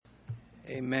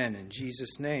Amen. In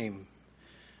Jesus' name,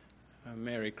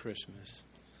 Merry Christmas.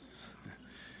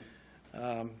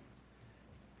 I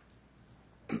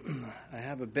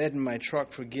have a bed in my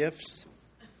truck for gifts.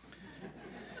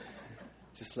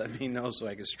 Just let me know so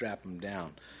I can strap them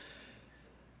down.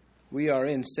 We are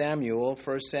in Samuel,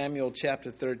 1 Samuel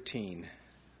chapter 13.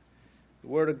 The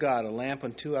Word of God, a lamp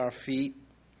unto our feet,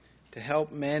 to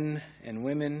help men and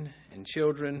women and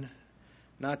children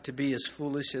not to be as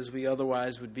foolish as we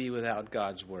otherwise would be without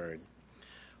God's Word.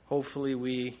 Hopefully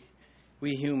we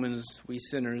humans, we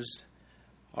sinners,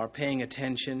 are paying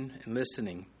attention and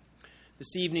listening.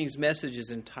 This evening's message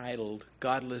is entitled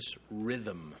Godless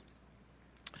Rhythm.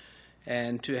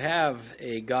 And to have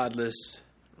a godless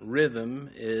rhythm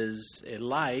is a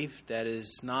life that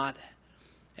is not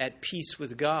at peace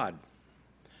with God,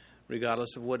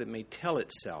 regardless of what it may tell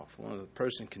itself. Well, the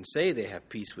person can say they have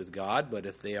peace with God, but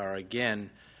if they are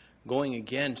again going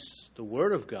against the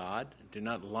Word of God, they're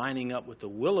not lining up with the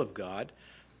will of God,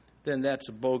 then that's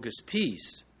a bogus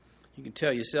peace. You can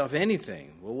tell yourself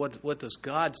anything. Well, what does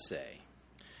God say?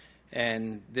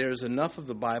 And there's enough of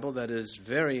the Bible that is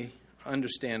very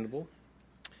understandable,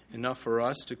 enough for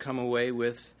us to come away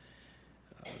with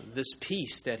this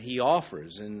peace that He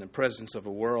offers in the presence of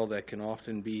a world that can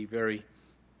often be very,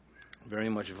 very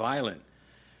much violent.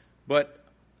 But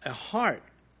a heart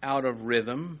out of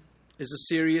rhythm is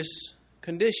a serious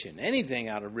condition. Anything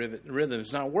out of rhythm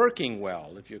is not working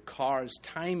well. If your car's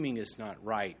timing is not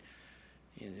right,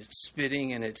 and it's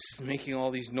spitting and it's making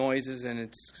all these noises and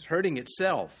it's hurting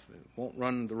itself, it won't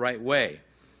run the right way.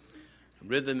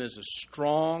 Rhythm is a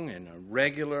strong and a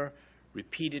regular,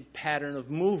 repeated pattern of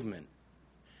movement.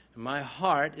 And my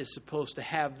heart is supposed to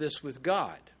have this with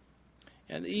God.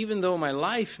 And even though my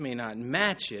life may not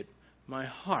match it, my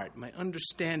heart, my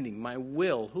understanding, my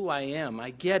will, who I am,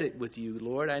 I get it with you,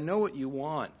 Lord. I know what you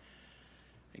want.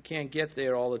 I can't get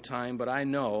there all the time, but I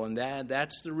know, and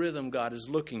that's the rhythm God is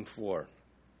looking for.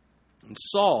 And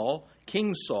Saul,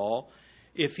 King Saul,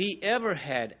 if he ever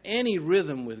had any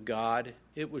rhythm with God,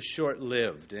 it was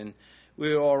short-lived. And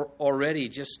we are already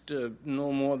just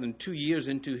no more than 2 years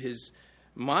into his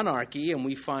monarchy, and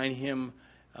we find him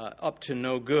up to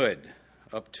no good,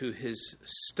 up to his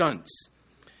stunts.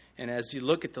 And as you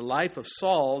look at the life of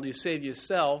Saul, you say to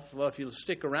yourself, well, if you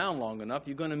stick around long enough,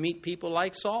 you're going to meet people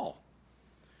like Saul.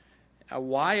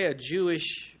 Why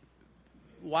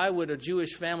would a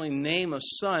Jewish family name a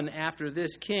son after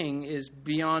this king is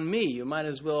beyond me. You might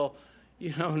as well,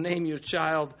 name your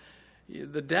child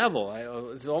the devil.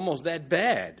 It's almost that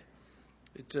bad.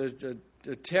 It's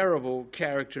a terrible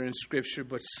character in Scripture,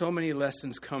 but so many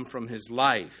lessons come from his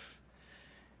life.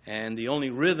 And the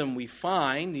only rhythm we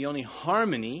find, the only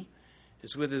harmony,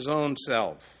 is with his own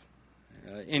self.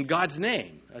 In God's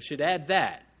name, I should add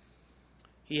that.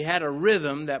 He had a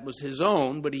rhythm that was his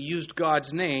own, but he used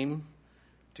God's name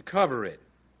to cover it.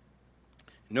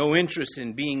 No interest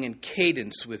in being in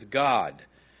cadence with God,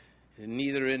 and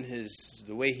neither in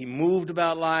the way he moved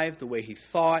about life, the way he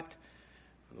thought,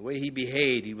 the way he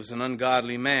behaved. He was an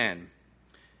ungodly man.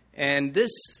 And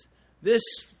this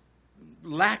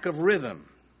lack of rhythm,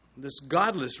 this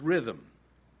godless rhythm,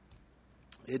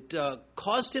 it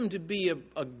caused him to be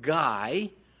a guy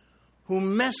who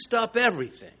messed up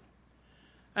everything.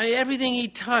 Everything he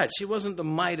touched, it wasn't the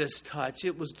Midas touch,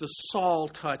 it was the Saul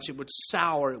touch. It would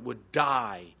sour, it would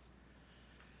die.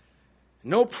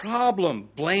 No problem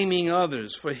blaming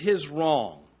others for his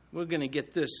wrong. We're going to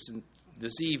get this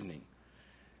evening.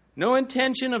 No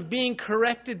intention of being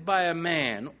corrected by a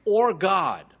man or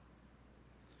God.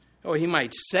 Oh, he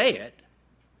might say it.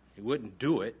 He wouldn't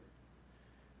do it.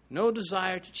 No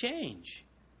desire to change.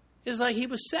 It's like he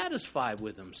was satisfied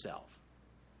with himself.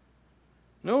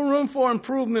 No room for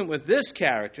improvement with this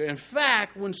character. In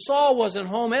fact, when Saul wasn't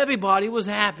home, everybody was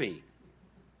happy.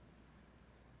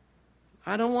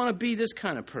 I don't want to be this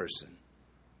kind of person.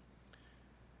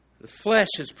 The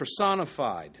flesh is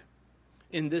personified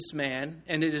in this man,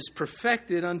 and it is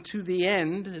perfected unto the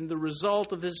end in the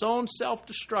result of his own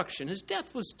self-destruction. His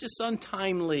death was just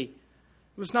untimely.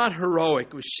 It was not heroic.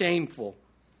 It was shameful.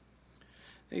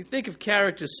 And you think of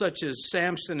characters such as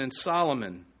Samson and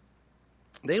Solomon.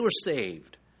 They were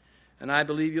saved, and I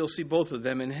believe you'll see both of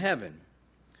them in heaven.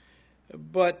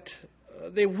 But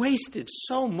they wasted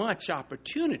so much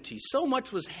opportunity. So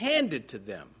much was handed to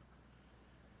them.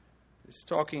 I was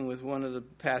talking with one of the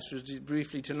pastors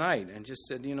briefly tonight and just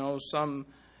said,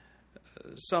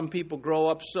 some people grow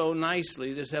up so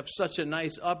nicely, they have such a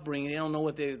nice upbringing, they don't know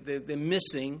what they're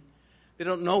missing. They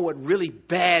don't know what really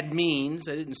bad means.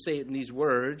 I didn't say it in these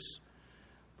words.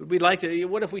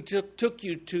 What if we took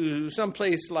you to some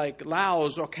place like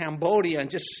Laos or Cambodia and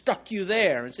just stuck you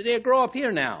there and said, "Here, grow up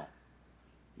here now."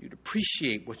 You'd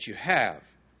appreciate what you have.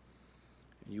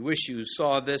 You wish you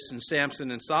saw this in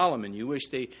Samson and Solomon. You wish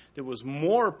there was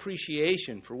more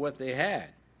appreciation for what they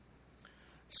had.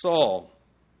 Saul,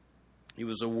 he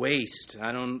was a waste.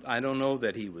 I don't know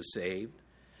that he was saved.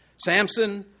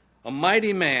 Samson, a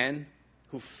mighty man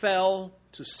who fell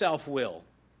to self-will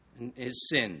in his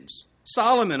sins.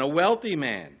 Solomon, a wealthy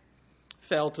man,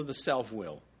 fell to the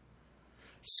self-will.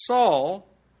 Saul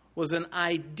was an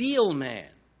ideal man,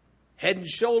 head and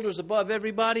shoulders above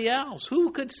everybody else.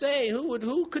 Who could say,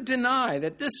 who could deny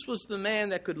that this was the man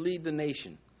that could lead the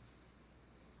nation?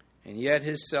 And yet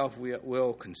his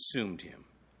self-will consumed him.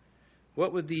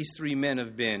 What would these three men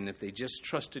have been if they just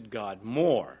trusted God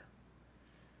more?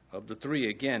 Of the three,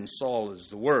 again, Saul is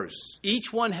the worst.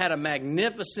 Each one had a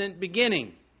magnificent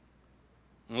beginning.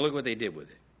 And look what they did with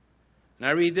it. And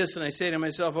I read this and I say to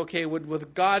myself, okay,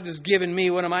 what God has given me,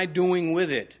 what am I doing with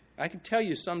it? I can tell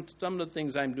you some of the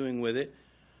things I'm doing with it.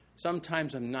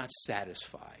 Sometimes I'm not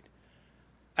satisfied.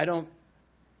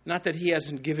 Not that he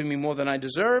hasn't given me more than I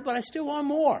deserve, but I still want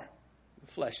more.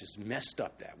 The flesh is messed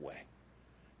up that way.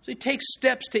 So he takes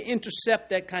steps to intercept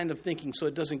that kind of thinking so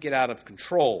it doesn't get out of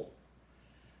control.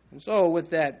 And so with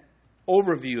that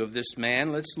overview of this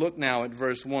man, let's look now at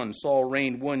verse 1. Saul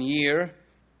reigned 1 year,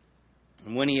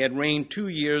 and when he had reigned 2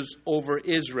 years over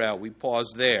Israel, we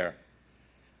pause there.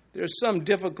 There's some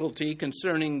difficulty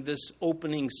concerning this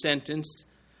opening sentence.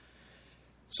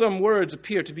 Some words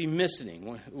appear to be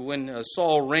missing. When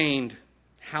Saul reigned,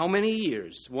 how many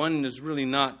years? One is really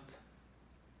not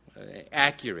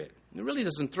accurate. It really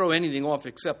doesn't throw anything off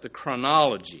except the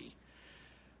chronology.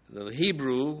 The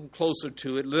Hebrew, closer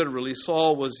to it, literally,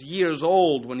 Saul was years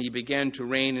old when he began to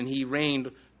reign, and he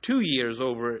reigned 2 years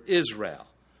over Israel.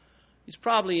 He's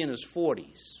probably in his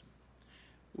 40s.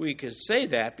 We could say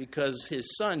that because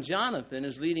his son Jonathan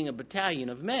is leading a battalion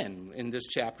of men. In this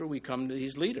chapter, we come to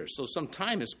these leaders. So some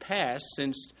time has passed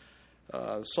since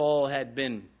Saul had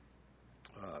been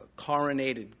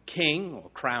coronated king, or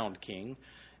crowned king,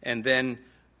 and then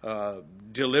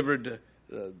delivered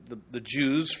the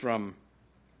Jews from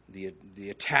the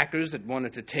attackers that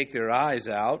wanted to take their eyes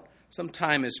out. Some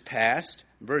time has passed.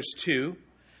 Verse 2,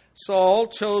 Saul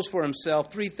chose for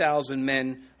himself 3,000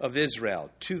 men of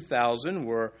Israel. 2,000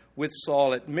 were with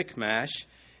Saul at Michmash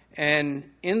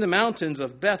and in the mountains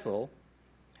of Bethel,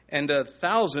 and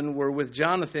 1,000 were with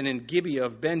Jonathan in Gibeah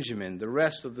of Benjamin. The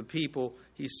rest of the people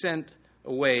he sent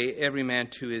away, every man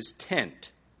to his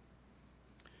tent.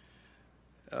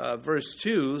 Verse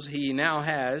 2, he now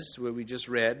has, where we just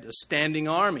read, a standing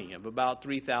army of about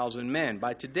 3,000 men.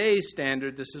 By today's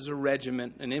standard, this is a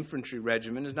regiment, an infantry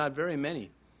regiment. It's not very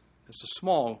many. It's a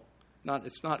small,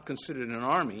 it's not considered an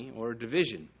army or a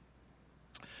division.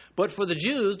 But for the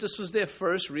Jews, this was their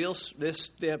first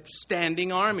their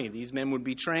standing army. These men would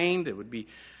be trained. It would be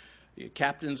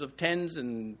captains of 10s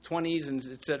and 20s and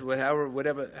et cetera,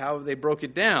 however they broke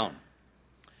it down.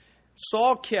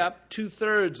 Saul kept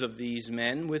 2/3 of these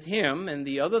men with him, and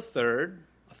the other third,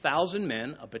 1,000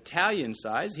 men, a battalion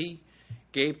size, he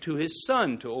gave to his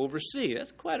son to oversee.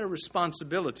 That's quite a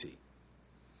responsibility.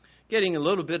 Getting a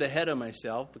little bit ahead of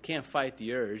myself, but can't fight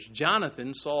the urge.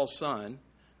 Jonathan, Saul's son,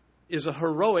 is a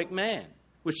heroic man,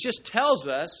 which just tells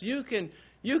us you can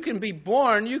be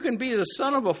born, you can be the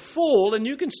son of a fool, and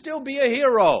you can still be a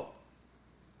hero.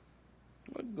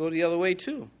 We'll go the other way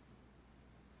too.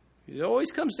 It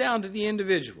always comes down to the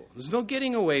individual. There's no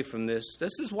getting away from this.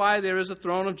 This is why there is a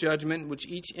throne of judgment in which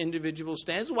each individual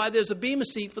stands. Why there's a bema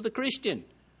seat for the Christian.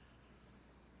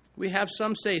 We have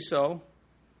some say-so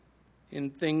in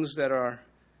things that are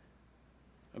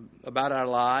about our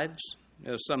lives.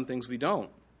 There's some things we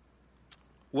don't.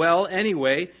 Well,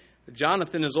 anyway,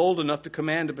 Jonathan is old enough to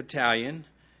command a battalion.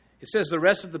 It says the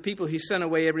rest of the people he sent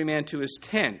away, every man to his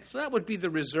tent. So that would be the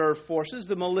reserve forces,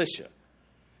 the militia.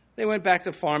 They went back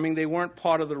to farming. They weren't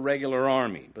part of the regular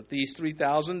army. But these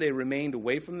 3,000, they remained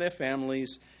away from their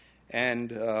families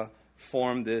and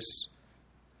formed this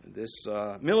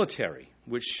military,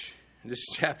 which this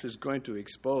chapter is going to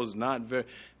expose.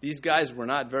 These guys were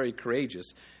not very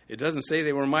courageous. It doesn't say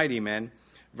they were mighty men.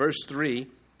 Verse 3,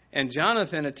 and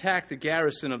Jonathan attacked the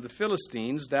garrison of the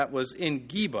Philistines that was in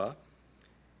Geba,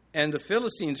 and the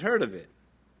Philistines heard of it.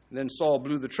 And then Saul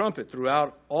blew the trumpet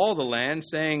throughout all the land,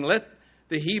 saying, let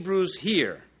the Hebrews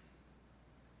hear.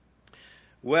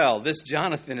 Well, this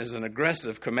Jonathan is an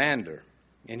aggressive commander,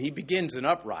 and he begins an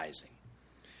uprising.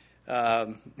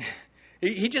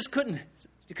 He just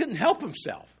couldn't help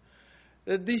himself.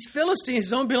 These Philistines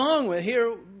don't belong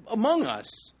here among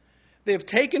us. They've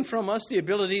taken from us the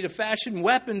ability to fashion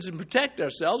weapons and protect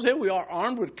ourselves. Here we are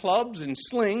armed with clubs and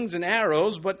slings and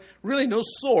arrows, but really no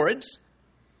swords.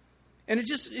 And it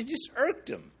just irked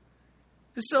him.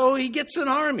 So he gets an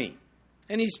army.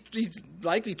 And he's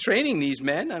likely training these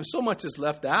men, and so much is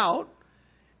left out.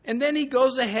 And then he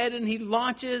goes ahead and he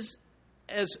launches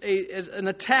as an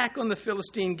attack on the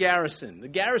Philistine garrison. The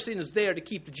garrison is there to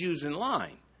keep the Jews in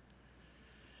line.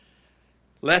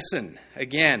 Lesson,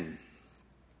 again,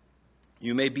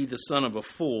 you may be the son of a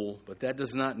fool, but that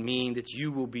does not mean that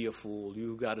you will be a fool.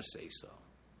 You've got to say so.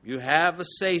 You have a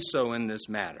say-so in this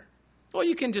matter. Or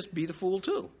you can just be the fool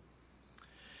too.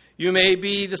 You may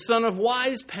be the son of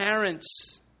wise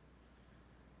parents,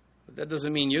 but that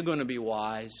doesn't mean you're going to be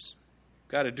wise.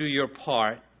 You've got to do your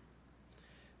part.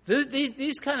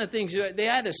 These kind of things, they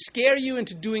either scare you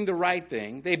into doing the right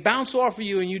thing, they bounce off of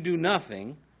you and you do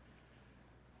nothing,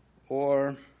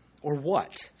 or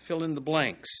what? Fill in the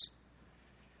blanks.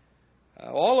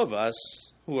 All of us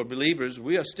who are believers,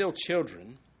 we are still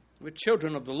children. We're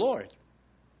children of the Lord.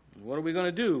 What are we going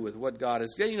to do with what God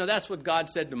has? That's what God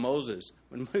said to Moses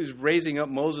when he was raising up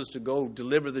Moses to go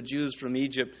deliver the Jews from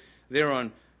Egypt there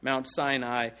on Mount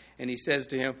Sinai. And he says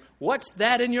to him, "What's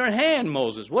that in your hand,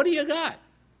 Moses? What do you got?"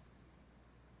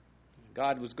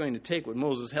 God was going to take what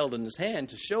Moses held in his hand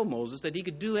to show Moses that he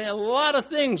could do a lot of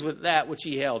things with that which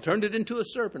he held. Turned it into a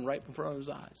serpent right in front of his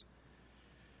eyes.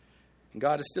 And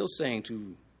God is still saying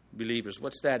to believers,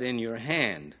 "What's that in your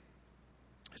hand?"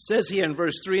 It says here in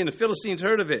verse 3, and the Philistines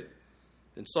heard of it.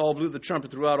 Then Saul blew the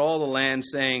trumpet throughout all the land,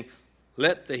 saying,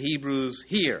 "Let the Hebrews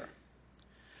hear."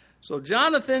 So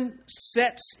Jonathan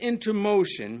sets into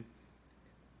motion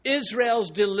Israel's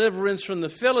deliverance from the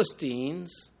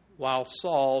Philistines while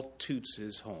Saul toots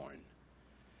his horn.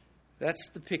 That's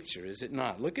the picture, is it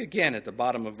not? Look again at the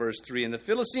bottom of verse 3. And the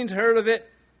Philistines heard of it.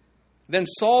 Then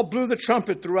Saul blew the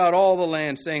trumpet throughout all the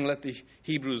land, saying, "Let the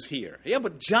Hebrews hear." Yeah,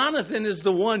 but Jonathan is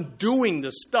the one doing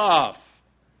the stuff.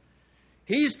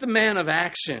 He's the man of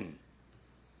action.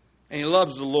 And he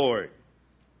loves the Lord.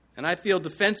 And I feel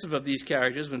defensive of these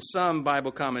characters when some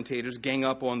Bible commentators gang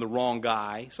up on the wrong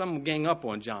guy. Some gang up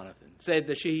on Jonathan. Said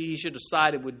that he should have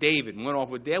sided with David and went off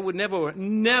with David.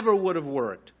 Never would have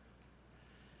worked.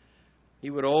 He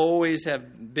would always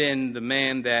have been the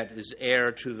man that is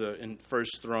heir to the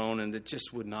first throne, and it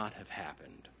just would not have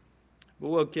happened.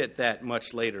 But we'll get that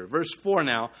much later. Verse 4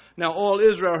 now. Now all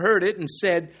Israel heard it and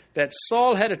said that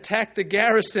Saul had attacked the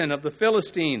garrison of the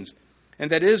Philistines,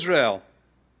 and that Israel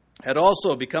had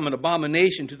also become an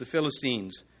abomination to the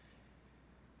Philistines.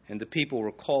 And the people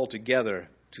were called together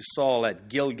to Saul at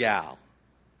Gilgal.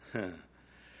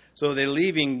 So they're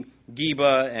leaving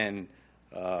Geba and...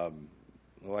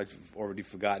 I've already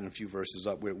forgotten a few verses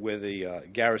up where the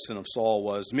garrison of Saul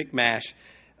was. Michmash.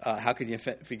 How could you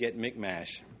forget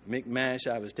Michmash? Michmash,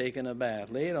 I was taking a bath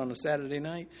late on a Saturday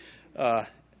night.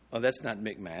 That's not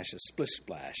Michmash, it's Splish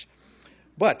Splash.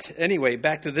 But anyway,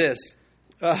 back to this.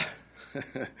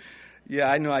 Yeah,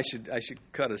 I know I should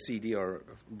cut a CD,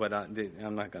 but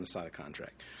I'm not going to sign a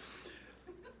contract.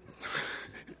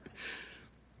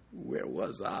 Where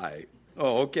was I?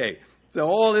 Oh, okay. So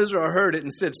all Israel heard it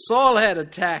and said, Saul had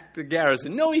attacked the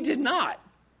garrison. No, he did not.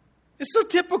 It's so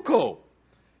typical.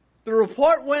 The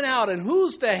report went out, and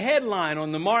who's the headline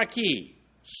on the marquee?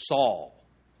 Saul.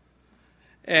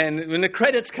 And when the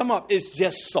credits come up, it's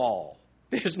just Saul.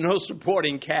 There's no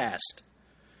supporting cast.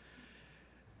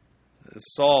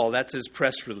 Saul, that's his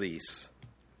press release.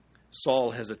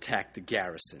 Saul has attacked the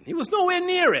garrison. He was nowhere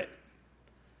near it.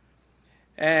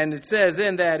 And it says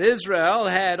then that Israel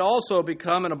had also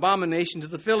become an abomination to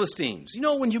the Philistines. You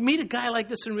know, when you meet a guy like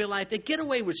this in real life, they get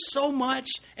away with so much,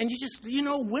 and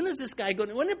when is this guy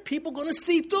when are people going to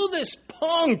see through this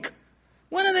punk?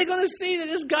 When are they going to see that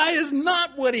this guy is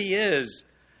not what he is?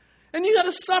 And you got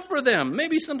to suffer them.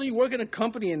 Maybe somebody work in a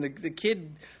company and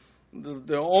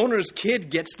the owner's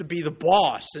kid gets to be the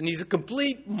boss, and he's a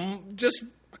complete, just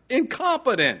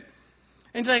incompetent.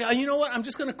 And he's like, you know what? I'm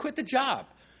just going to quit the job.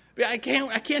 I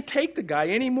can't take the guy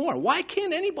anymore. Why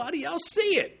can't anybody else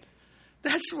see it?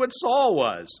 That's what Saul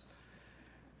was.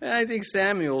 And I think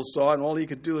Samuel saw it, and all he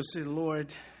could do was say,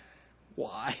 Lord,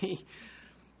 why?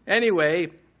 Anyway,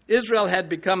 Israel had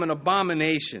become an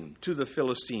abomination to the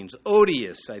Philistines.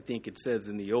 Odious, I think it says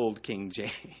in the old King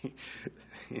James.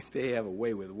 They have a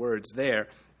way with words there.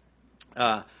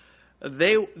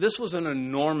 This was an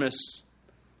enormous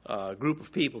group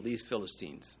of people, these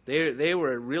Philistines. They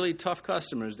were really tough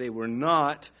customers. They were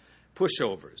not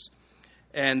pushovers.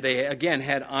 And they, again,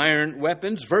 had iron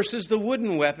weapons versus the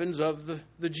wooden weapons of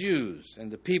the Jews. And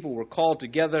the people were called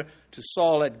together to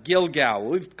Saul at Gilgal.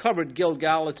 We've covered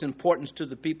Gilgal, its importance to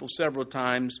the people several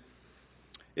times.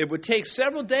 It would take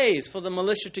several days for the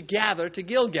militia to gather to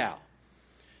Gilgal.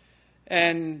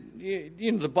 And,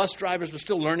 the bus drivers were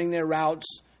still learning their routes,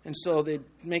 and so they'd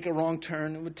make a wrong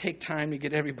turn. It would take time to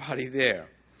get everybody there.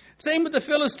 Same with the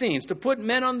Philistines, to put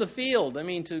men on the field.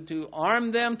 To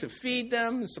arm them, to feed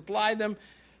them, and supply them.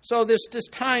 So there's this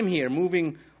time here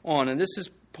moving on, and this is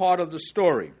part of the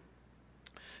story.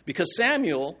 Because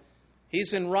Samuel,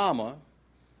 he's in Ramah,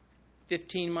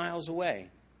 15 miles away.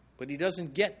 But he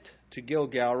doesn't get to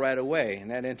Gilgal right away, and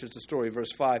that enters the story,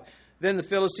 verse 5. Then the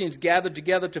Philistines gathered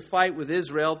together to fight with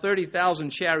Israel, 30,000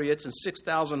 chariots and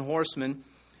 6,000 horsemen,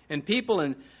 and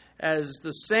people as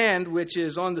the sand which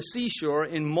is on the seashore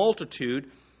in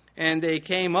multitude. And they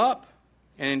came up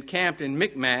and encamped in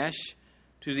Michmash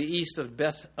to the east of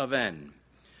Beth-aven.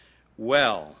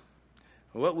 Well,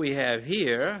 what we have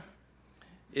here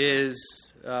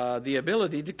is the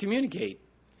ability to communicate.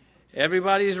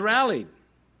 Everybody's rallied.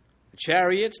 The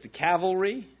chariots, the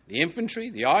cavalry, the infantry,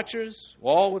 the archers,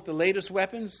 all with the latest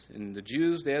weapons. And the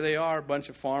Jews, there they are, a bunch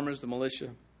of farmers, the militia,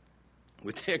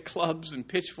 with their clubs and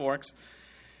pitchforks.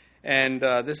 And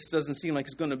this doesn't seem like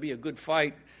it's going to be a good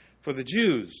fight for the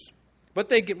Jews. But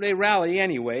they rally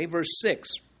anyway. Verse 6.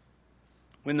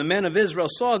 When the men of Israel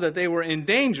saw that they were in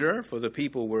danger, for the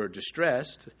people were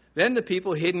distressed, then the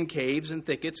people hid in caves and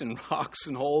thickets and rocks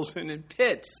and holes and in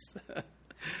pits.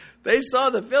 They saw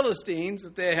the Philistines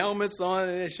with their helmets on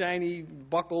and their shiny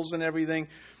buckles and everything,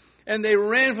 and they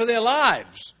ran for their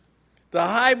lives to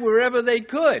hide wherever they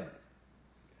could.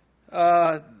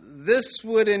 This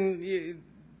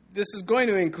is going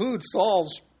to include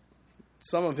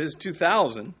some of his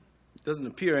 2,000. It doesn't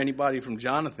appear anybody from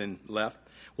Jonathan left.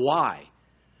 Why?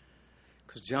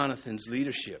 Because Jonathan's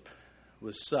leadership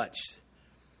was such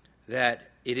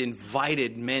that it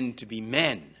invited men to be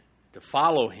men, to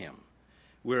follow him,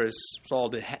 whereas Saul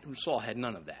had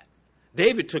none of that.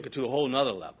 David took it to a whole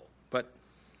nother level. But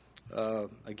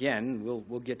again,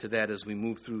 we'll get to that as we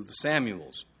move through the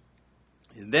Samuels.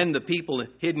 And then the people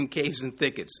hid in caves and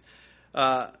thickets.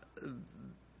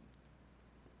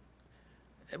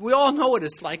 We all know what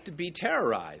it's like to be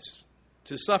terrorized,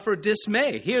 to suffer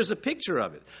dismay. Here's a picture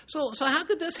of it. So how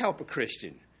could this help a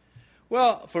Christian?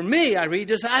 Well, for me, I read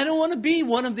this, I don't want to be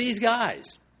one of these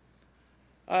guys.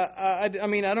 I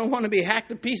don't want to be hacked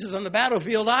to pieces on the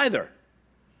battlefield either.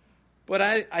 But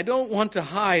I don't want to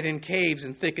hide in caves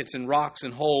and thickets and rocks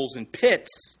and holes and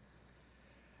pits.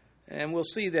 And we'll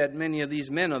see that many of these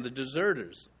men are the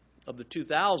deserters of the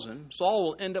 2,000. Saul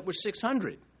will end up with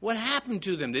 600. What happened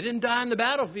to them? They didn't die on the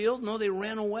battlefield. No, they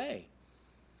ran away.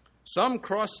 Some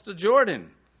crossed the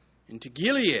Jordan into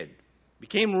Gilead,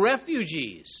 became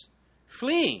refugees,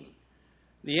 fleeing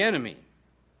the enemy.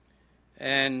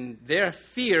 And their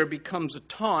fear becomes a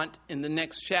taunt in the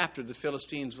next chapter. The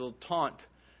Philistines will taunt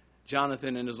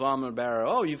Jonathan and his armor bearer.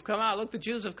 Oh, you've come out. Look, the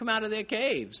Jews have come out of their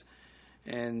caves.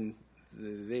 And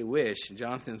they wish.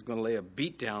 Jonathan's going to lay a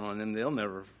beat down on them. They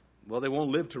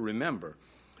won't live to remember.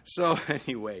 So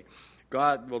anyway,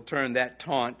 God will turn that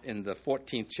taunt in the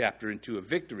 14th chapter into a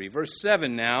victory. Verse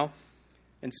 7 now.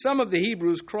 And some of the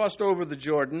Hebrews crossed over the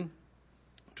Jordan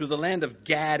to the land of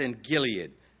Gad and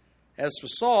Gilead. As for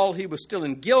Saul, he was still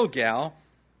in Gilgal,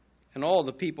 and all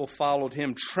the people followed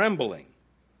him trembling.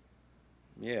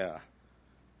 Yeah.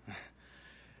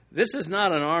 This is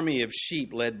not an army of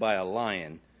sheep led by a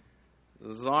lion.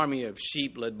 This is an army of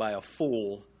sheep led by a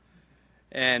fool.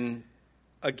 And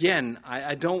again,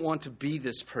 I don't want to be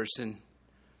this person,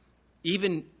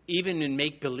 even in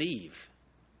make-believe.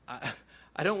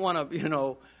 I don't want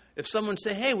to, if someone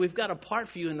say, hey, we've got a part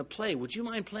for you in the play, would you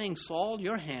mind playing Saul?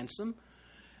 You're handsome.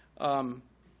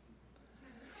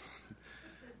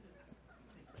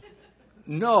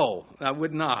 No, I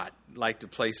would not like to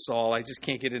play Saul. I just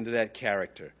can't get into that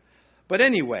character. But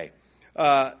anyway,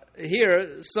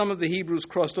 here, some of the Hebrews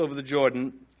crossed over the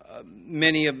Jordan,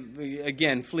 many,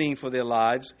 again, fleeing for their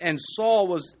lives. And Saul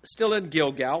was still in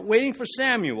Gilgal, waiting for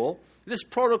Samuel. This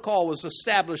protocol was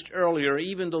established earlier,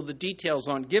 even though the details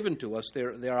aren't given to us.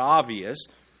 They're obvious.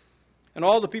 And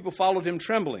all the people followed him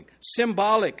trembling,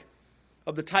 symbolic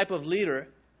of the type of leader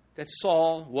that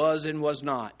Saul was and was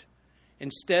not.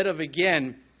 Instead of,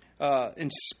 again,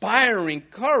 inspiring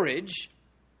courage,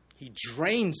 he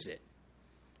drains it.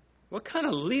 What kind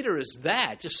of leader is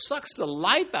that? Just sucks the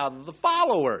life out of the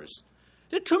followers.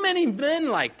 There are too many men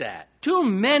like that. Too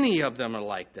many of them are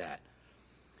like that.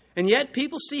 And yet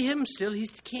people see him still.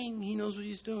 He's the king. He knows what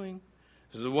he's doing.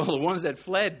 Well, the ones that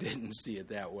fled didn't see it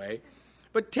that way.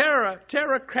 But terror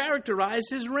characterized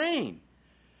his reign.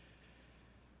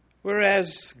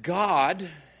 Whereas God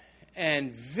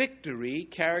and victory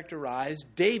characterized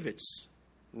David's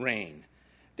reign.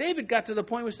 David got to the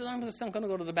point where he said, I'm just not going to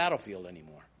go to the battlefield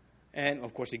anymore. And,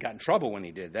 of course, he got in trouble when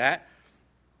he did that.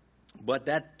 But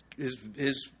that is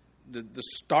the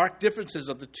stark differences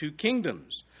of the two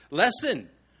kingdoms. Lesson,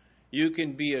 you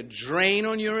can be a drain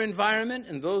on your environment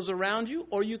and those around you,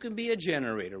 or you can be a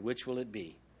generator. Which will it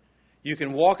be? You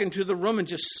can walk into the room and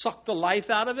just suck the life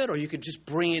out of it, or you could just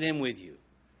bring it in with you.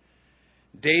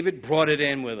 David brought it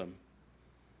in with him.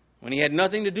 When he had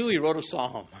nothing to do, he wrote a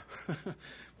psalm.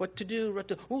 What to do?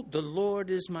 Oh, the Lord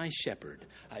is my shepherd.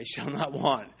 I shall not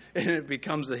want. And it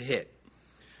becomes a hit.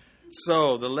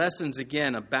 So the lessons,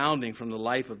 again, abounding from the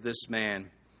life of this man.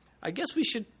 I guess we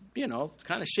should,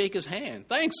 kind of shake his hand.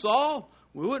 Thanks, Saul.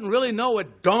 We wouldn't really know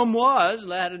what dumb was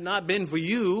had it not been for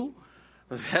you.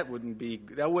 That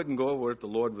wouldn't go over if the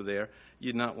Lord were there.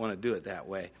 You'd not want to do it that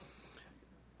way.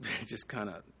 Just kind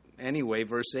of, anyway,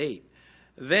 verse 8.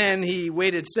 Then he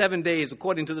waited 7 days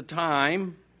according to the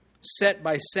time set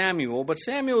by Samuel. But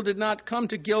Samuel did not come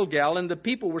to Gilgal, and the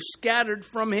people were scattered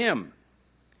from him.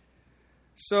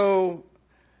 So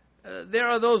there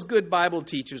are those good Bible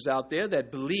teachers out there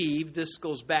that believe this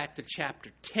goes back to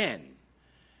chapter 10,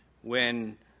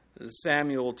 when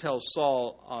Samuel tells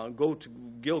Saul, go to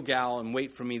Gilgal and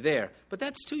wait for me there. But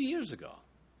that's 2 years ago.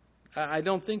 I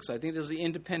don't think so. I think those are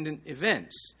independent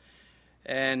events.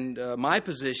 And my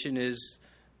position is,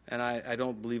 and I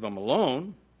don't believe I'm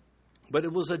alone, but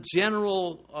it was a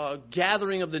general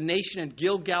gathering of the nation at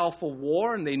Gilgal for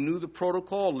war, and they knew the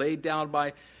protocol laid down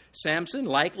by Samson,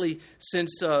 likely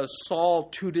since Saul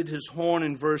tooted his horn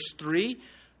in verse 3,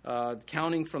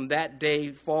 counting from that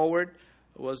day forward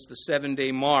was the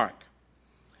 7-day mark.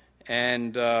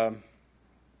 And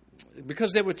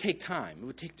because it would take time. It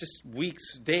would take just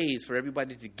weeks, days for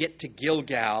everybody to get to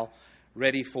Gilgal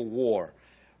ready for war.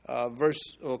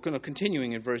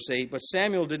 Continuing in verse 8, but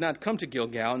Samuel did not come to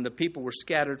Gilgal, and the people were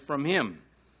scattered from him.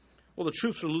 Well, the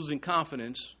troops were losing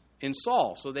confidence in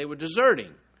Saul, so they were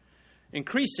deserting.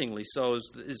 Increasingly so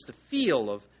is the feel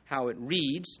of how it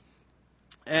reads.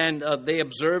 And they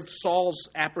observed Saul's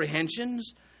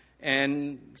apprehensions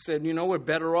and said, we're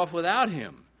better off without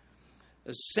him.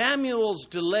 Samuel's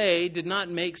delay did not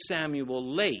make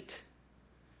Samuel late.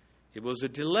 It was a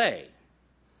delay.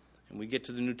 And we get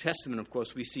to the New Testament, of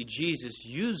course, we see Jesus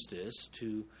use this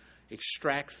to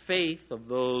extract faith of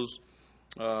those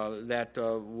that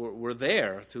were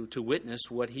there to witness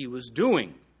what he was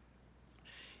doing.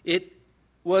 It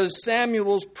was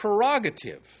Samuel's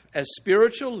prerogative as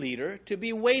spiritual leader to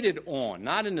be waited on,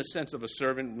 not in the sense of a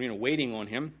servant, waiting on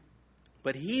him,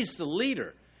 but he's the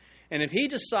leader. And if he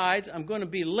decides, I'm going to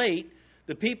be late,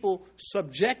 the people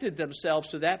subjected themselves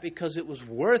to that because it was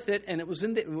worth it, and it was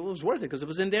worth it because it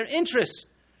was in their interest.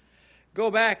 Go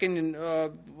back and,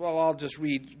 I'll just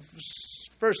read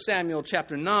 1 Samuel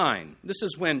chapter 9. This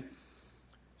is when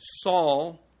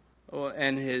Saul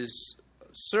and his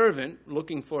servant,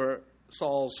 looking for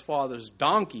Saul's father's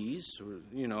donkeys,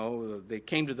 they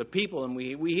came to the people, and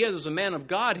we hear there's a man of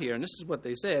God here, and this is what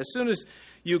they say. As soon as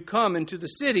you come into the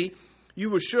city, you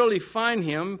will surely find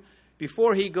him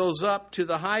before he goes up to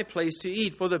the high place to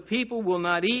eat, for the people will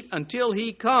not eat until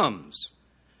he comes,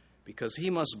 because he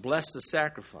must bless the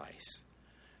sacrifice.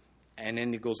 And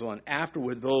then he goes on,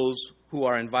 afterward those who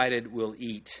are invited will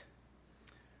eat.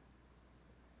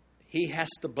 He has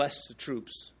to bless the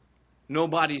troops.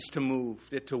 Nobody's to move.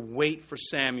 They're to wait for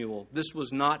Samuel. This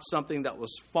was not something that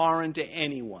was foreign to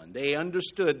anyone. They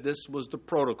understood this was the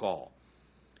protocol.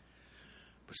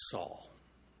 But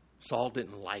Saul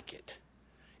didn't like it.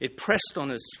 It pressed on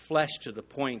his flesh to the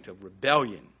point of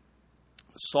rebellion.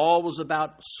 Saul was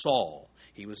about Saul.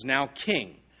 He was now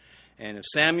king. And if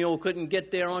Samuel couldn't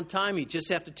get there on time, he'd just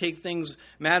have to take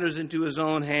matters into his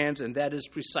own hands, and that is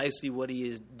precisely what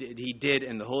he did.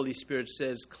 And the Holy Spirit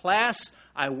says, class,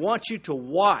 I want you to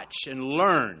watch and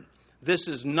learn. This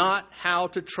is not how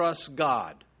to trust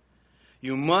God.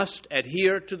 You must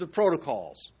adhere to the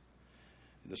protocols,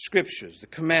 the scriptures, the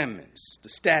commandments, the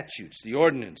statutes, the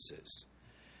ordinances.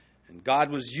 And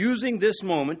God was using this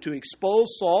moment to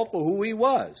expose Saul for who he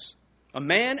was, a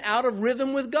man out of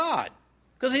rhythm with God.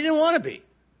 Because he didn't want to be.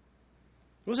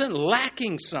 He wasn't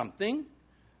lacking something,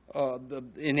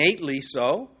 innately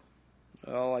so.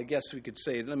 Well, I guess we could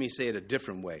say, let me say it a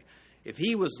different way. If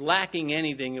he was lacking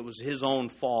anything, it was his own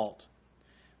fault,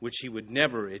 which he would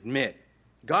never admit.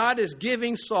 God is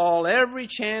giving Saul every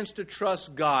chance to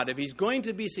trust God. If he's going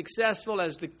to be successful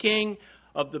as the king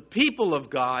of the people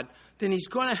of God, then he's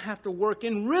going to have to work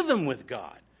in rhythm with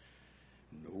God.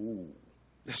 No,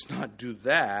 let's not do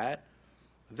that.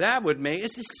 That would make,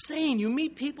 it's insane. You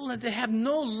meet people that they have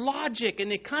no logic and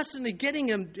they're constantly getting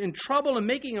in trouble and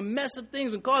making a mess of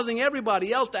things and causing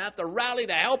everybody else to have to rally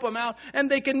to help them out. And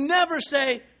they can never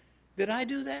say, did I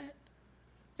do that?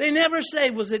 They never say,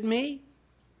 was it me?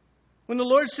 When the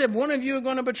Lord said, one of you are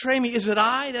going to betray me, is it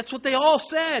I? That's what they all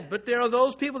said. But there are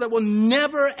those people that will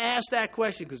never ask that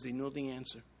question because they know the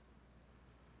answer.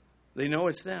 They know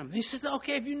it's them. He says,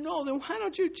 okay, if you know, then why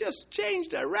don't you just change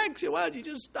direction? Why don't you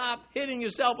just stop hitting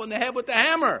yourself on the head with the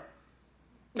hammer?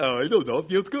 Oh, I don't know. It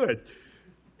feels good.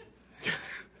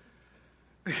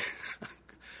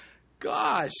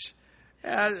 Gosh.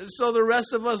 So the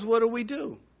rest of us, what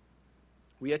do?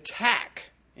 We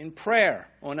attack in prayer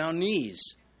on our knees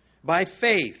by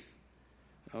faith,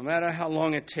 no matter how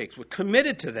long it takes. We're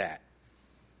committed to that.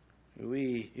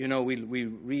 We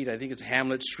read, I think it's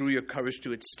Hamlet, screw your courage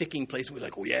to its sticking place. We're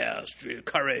like, oh yeah, screw your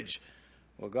courage.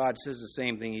 Well, God says the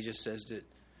same thing. He just says it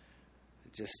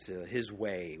just his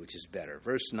way, which is better.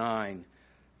 Verse 9.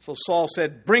 So Saul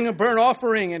said, bring a burnt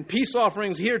offering and peace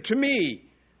offerings here to me.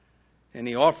 And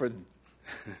he offered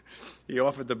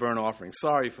the burnt offering.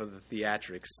 Sorry for the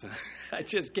theatrics. I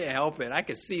just can't help it. I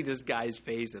can see this guy's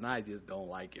face and I just don't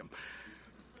like him.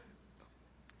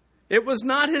 It was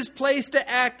not his place to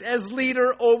act as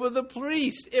leader over the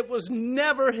priest. It was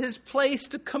never his place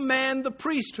to command the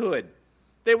priesthood.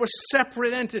 They were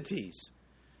separate entities.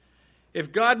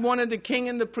 If God wanted the king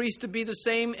and the priest to be the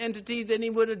same entity, then he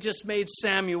would have just made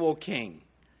Samuel king.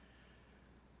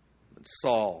 But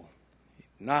Saul,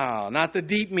 no, not the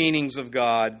deep meanings of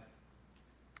God.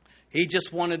 He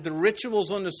just wanted the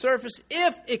rituals on the surface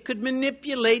if it could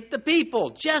manipulate the people.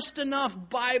 Just enough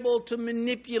Bible to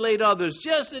manipulate others.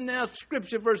 Just enough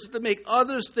scripture verses to make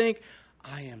others think,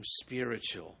 I am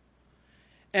spiritual.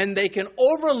 And they can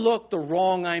overlook the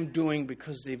wrong I'm doing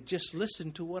because they've just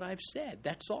listened to what I've said.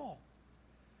 That's all.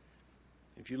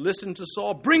 If you listen to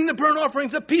Saul, bring the burnt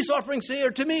offerings, the peace offerings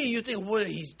here to me. You think, well,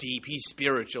 he's deep, he's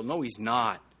spiritual. No, he's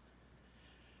not.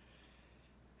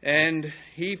 And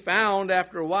he found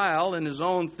after a while in his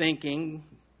own thinking,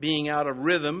 being out of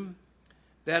rhythm,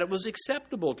 that it was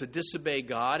acceptable to disobey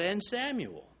God and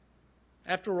Samuel.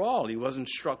 After all, he wasn't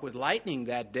struck with lightning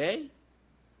that day.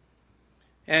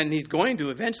 And he's going to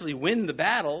eventually win the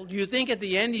battle. Do you think at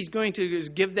the end he's going to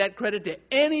give that credit to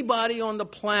anybody on the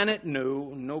planet?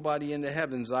 No, nobody in the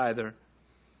heavens either.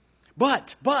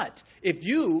 But if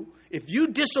you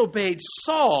disobeyed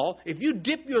Saul, if you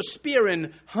dip your spear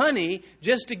in honey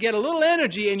just to get a little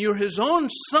energy and you're his own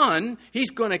son, he's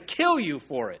going to kill you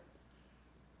for it.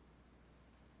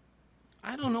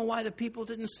 I don't know why the people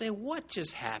didn't say, what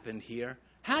just happened here?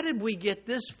 How did we get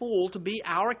this fool to be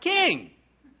our king?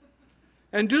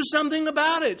 And do something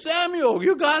about it. Samuel,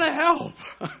 you got to help.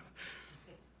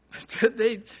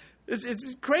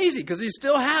 It's crazy because it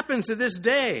still happens to this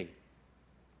day.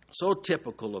 So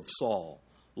typical of Saul.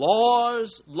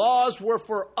 Laws were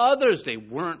for others. They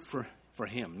weren't for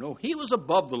him. No, he was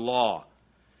above the law.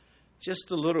 Just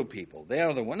the little people. They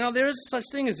are the one. Now, there is such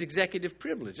thing as executive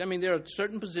privilege. I mean, there are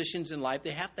certain positions in life.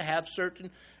 They have to have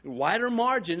certain wider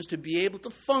margins to be able to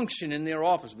function in their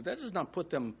office. But that does not put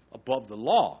them above the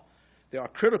law. There are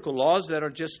critical laws that are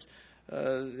just,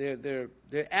 they're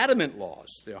adamant laws.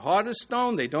 They're hard as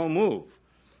stone. They don't move.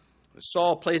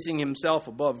 Saul placing himself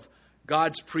above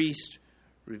God's priest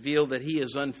revealed that he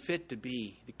is unfit to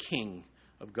be the king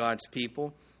of God's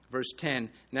people. Verse 10,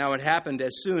 now it happened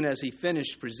as soon as he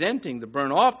finished presenting the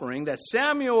burnt offering that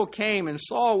Samuel came and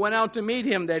Saul went out to meet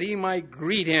him that he might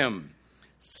greet him.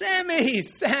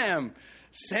 Samster,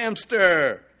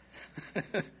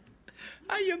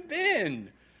 how you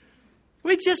been?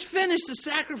 We just finished the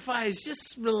sacrifice.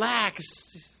 Just relax.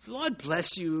 Lord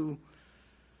bless you.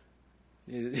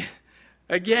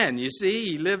 Again, you see,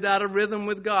 he lived out of rhythm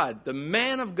with God. The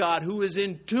man of God who is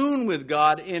in tune with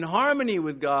God, in harmony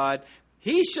with God,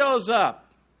 he shows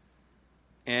up.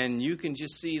 And you can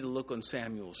just see the look on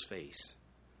Samuel's face.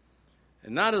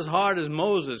 And not as hard as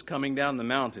Moses coming down the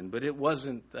mountain, but it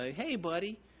wasn't, hey,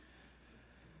 buddy.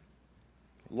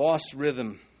 Lost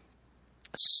rhythm,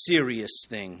 a serious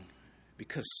thing.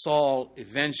 Because Saul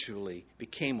eventually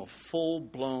became a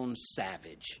full-blown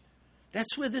savage.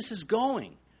 That's where this is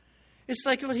going. It's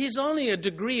like, well, he's only a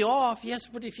degree off. Yes,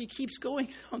 but if he keeps going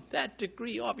on that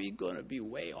degree off, he's going to be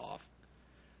way off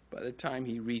by the time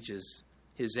he reaches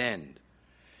his end.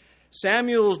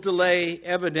 Samuel's delay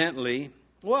evidently,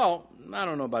 well, I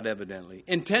don't know about evidently,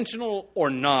 intentional or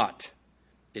not,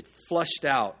 it flushed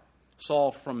out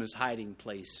Saul from his hiding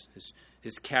place,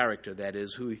 his character, that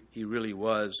is, who he really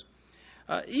was.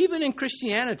 Even in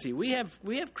Christianity, we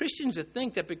have Christians that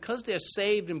think that because they're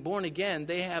saved and born again,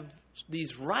 they have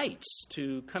these rights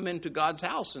to come into God's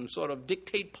house and sort of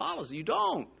dictate policy. You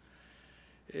don't.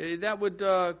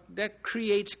 That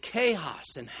creates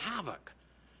chaos and havoc.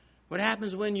 What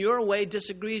happens when your way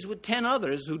disagrees with 10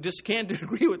 others who just can't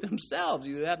agree with themselves?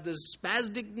 You have this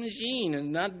spastic machine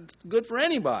and not good for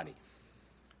anybody.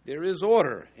 There is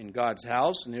order in God's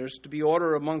house, and there's to be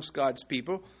order amongst God's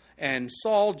people. And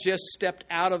Saul just stepped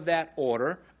out of that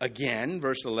order again,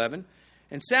 verse 11.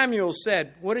 And Samuel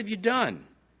said, "What have you done?"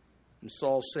 And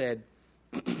Saul said,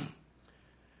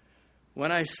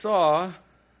 "When I saw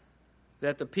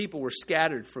that the people were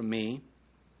scattered from me,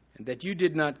 and that you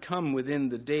did not come within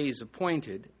the days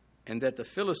appointed, and that the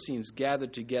Philistines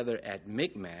gathered together at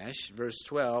Michmash," verse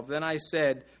 12, "then I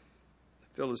said, the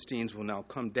Philistines will now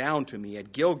come down to me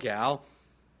at Gilgal,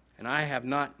 and I have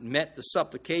not made the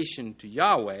supplication to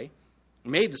Yahweh.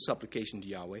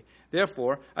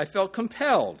 Therefore, I felt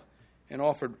compelled and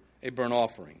offered a burnt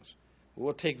offerings."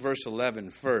 We'll take verse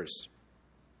 11 first.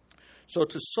 So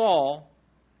to Saul,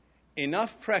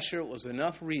 enough pressure was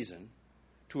enough reason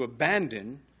to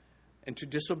abandon and to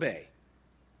disobey.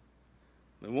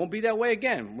 It won't be that way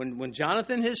again. When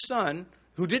Jonathan, his son,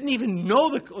 who didn't even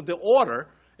know the order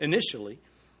initially,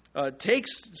 takes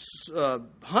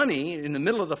honey in the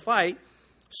middle of the fight,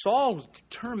 Saul was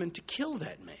determined to kill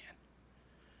that man.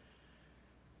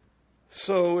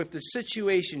 So if the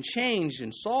situation changed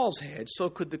in Saul's head, so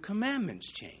could the commandments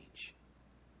change.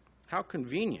 How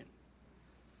convenient.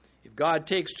 If God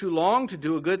takes too long to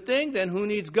do a good thing, then who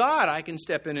needs God? I can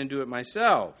step in and do it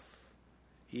myself.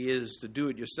 He is the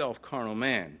do-it-yourself carnal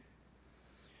man.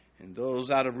 And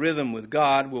those out of rhythm with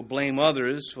God will blame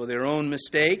others for their own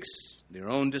mistakes, their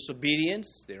own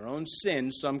disobedience, their own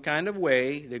sin, some kind of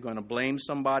way. They're going to blame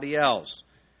somebody else.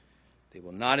 They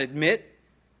will not admit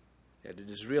that it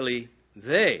is really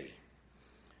they.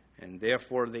 And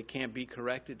therefore, they can't be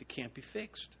corrected, they can't be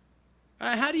fixed.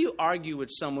 How do you argue with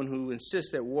someone who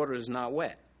insists that water is not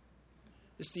wet?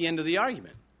 It's the end of the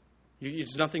argument.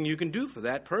 There's nothing you can do for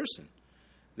that person.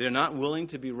 They're not willing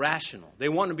to be rational. They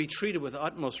want to be treated with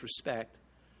utmost respect.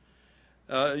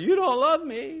 You don't love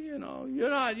me,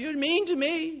 you're mean to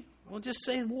me. Well, just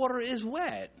say water is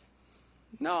wet.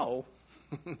 No.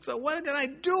 So what can I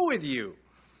do with you?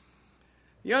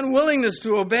 The unwillingness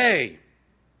to obey.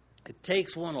 It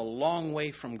takes one a long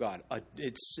way from God.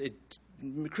 It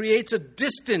creates a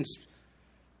distance,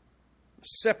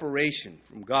 separation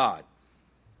from God.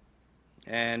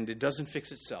 And it doesn't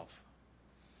fix itself.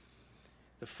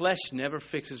 The flesh never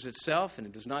fixes itself, and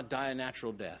it does not die a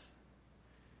natural death.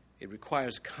 It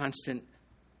requires constant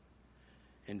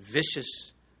and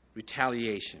vicious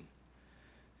retaliation.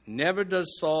 Never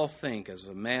does Saul think as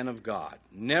a man of God.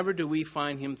 Never do we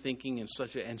find him thinking in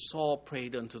such a... And Saul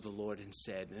prayed unto the Lord and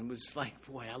said, and it was like,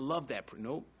 boy, I love that.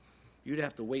 Nope. You'd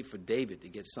have to wait for David to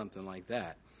get something like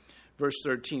that. Verse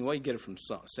 13, well, you get it from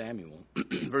Samuel.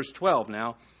 Verse 12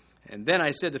 now. And then I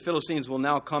said, the Philistines will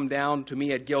now come down to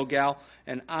me at Gilgal,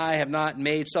 and I have not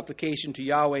made supplication to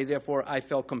Yahweh, therefore I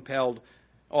felt compelled,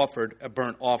 offered a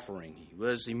burnt offering. He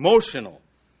was emotional.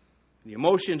 The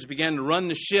emotions began to run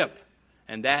the ship,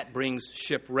 and that brings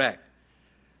shipwreck.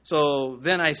 So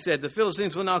then I said, the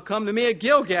Philistines will now come to me at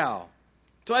Gilgal.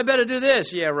 So I better do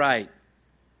this. Yeah, right.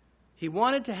 He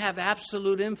wanted to have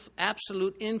absolute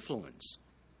influence.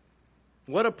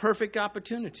 What a perfect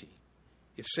opportunity.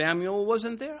 If Samuel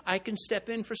wasn't there, I can step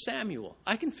in for Samuel.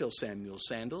 I can fill Samuel's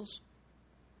sandals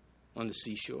on the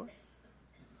seashore.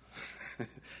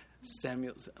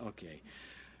 Okay.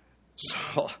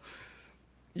 So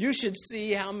you should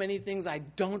see how many things I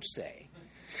don't say.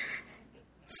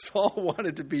 Saul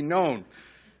wanted to be known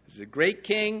as a great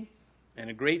king and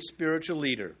a great spiritual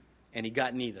leader, and he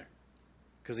got neither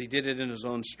because he did it in his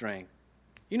own strength.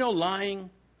 You know, lying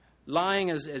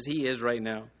as he is right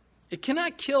now, it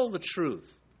cannot kill the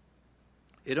truth.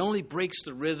 It only breaks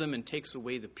the rhythm and takes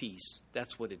away the peace.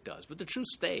 That's what it does. But the truth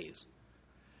stays.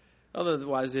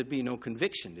 Otherwise, there'd be no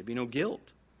conviction. There'd be no guilt.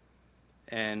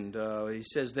 And he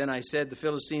says, then I said, the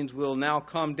Philistines will now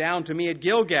come down to me at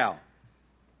Gilgal.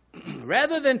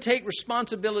 Rather than take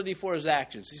responsibility for his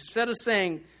actions. Instead of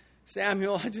saying,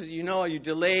 Samuel, you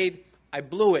delayed. I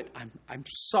blew it. I'm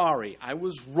sorry. I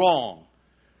was wrong.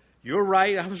 You're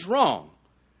right. I was wrong.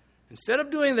 Instead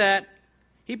of doing that,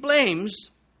 he blames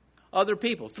other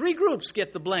people. 3 groups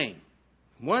get the blame.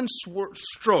 One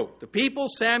stroke. The people,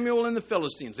 Samuel, and the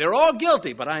Philistines. They're all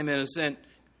guilty, but I'm innocent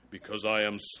because I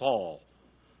am Saul.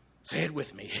 Say it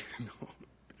with me. No.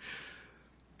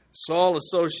 Saul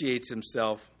associates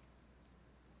himself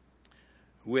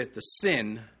with the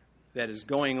sin that is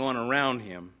going on around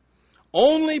him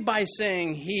only by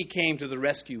saying he came to the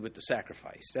rescue with the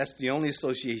sacrifice. That's the only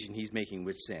association he's making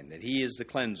with sin, that he is the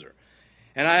cleanser.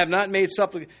 And I have not made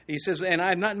he says, and I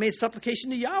have not made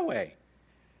supplication to Yahweh.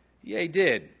 Yeah, he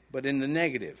did, but in the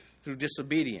negative, through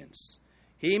disobedience.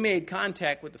 He made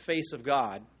contact with the face of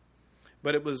God,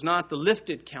 but it was not the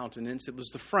lifted countenance, it was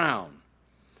the frown.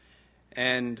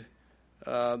 And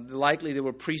likely there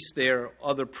were priests there,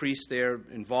 other priests there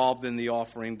involved in the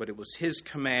offering, but it was his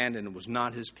command and it was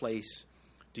not his place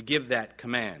to give that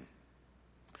command.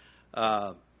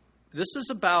 This is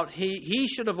about, he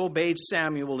should have obeyed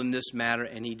Samuel in this matter,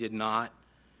 and he did not.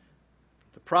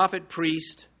 The prophet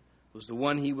priest was the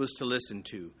one he was to listen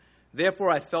to.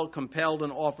 Therefore I felt compelled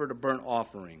and offered a burnt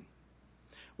offering.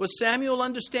 Was Samuel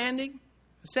understanding?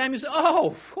 Samuel said,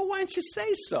 oh, well, why didn't you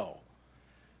say so?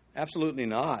 Absolutely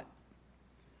not.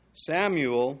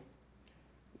 Samuel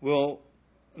will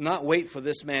not wait for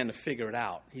this man to figure it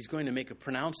out. He's going to make a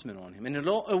pronouncement on him. And it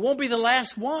won't be the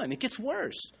last one. It gets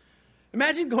worse.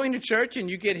 Imagine going to church and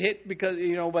you get hit because,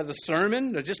 by the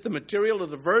sermon or just the material of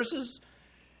the verses.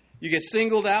 You get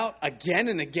singled out again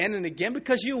and again and again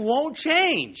because you won't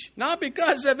change. Not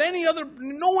because of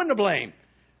no one to blame.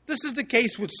 This is the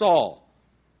case with Saul.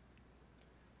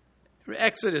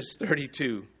 Exodus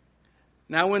 32.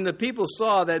 Now when the people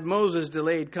saw that Moses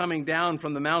delayed coming down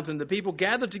from the mountain, the people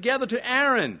gathered together to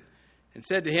Aaron and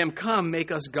said to him, come,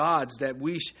 make us gods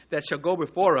that shall go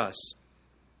before us.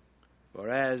 For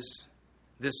as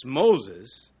this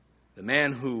Moses, the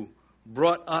man who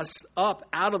brought us up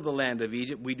out of the land of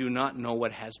Egypt, we do not know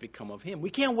what has become of him. We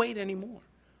can't wait anymore.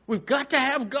 We've got to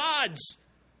have gods.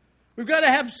 We've got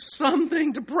to have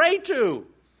something to pray to.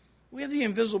 We have the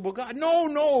invisible God.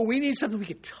 No, we need something we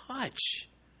can touch.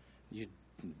 You're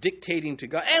dictating to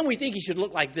God. And we think he should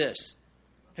look like this.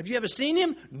 Have you ever seen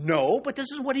him? No, but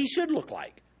this is what he should look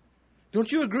like. Don't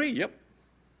you agree? Yep.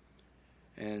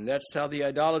 And that's how the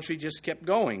idolatry just kept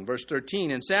going. Verse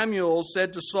 13, and Samuel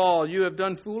said to Saul, you have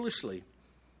done foolishly.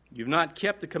 You've not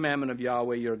kept the commandment of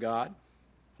Yahweh your God,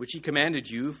 which he commanded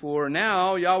you, for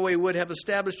now Yahweh would have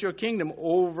established your kingdom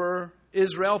over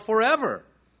Israel forever.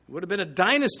 It would have been a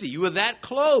dynasty. You were that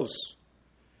close.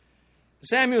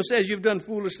 Samuel says, you've done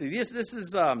foolishly. This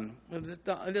is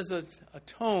there's a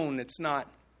tone that's not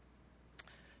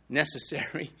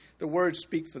necessary. The words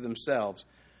speak for themselves.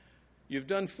 You've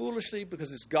done foolishly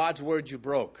because it's God's word you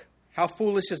broke. How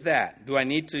foolish is that? Do I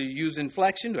need to use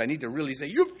inflection? Do I need to really say,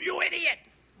 you idiot?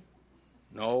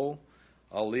 No,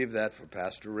 I'll leave that for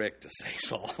Pastor Rick to say,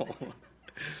 Saul.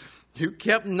 You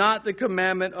kept not the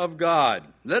commandment of God.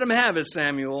 Let him have it,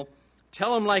 Samuel.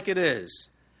 Tell him like it is.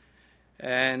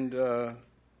 And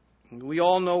we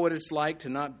all know what it's like to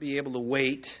not be able to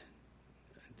wait,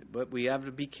 but we have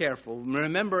to be careful.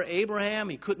 Remember Abraham,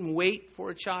 he couldn't wait for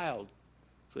a child.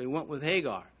 So he went with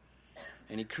Hagar,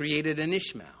 and he created an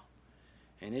Ishmael.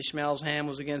 And Ishmael's hand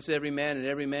was against every man, and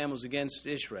every man was against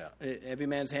Israel. Every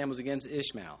man's hand was against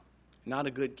Ishmael. Not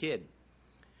a good kid.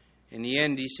 In the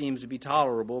end, he seems to be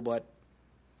tolerable, but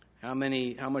how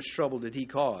much trouble did he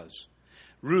cause?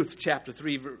 Ruth chapter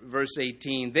 3, verse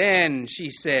 18. Then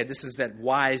she said, this is that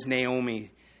wise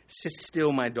Naomi, sit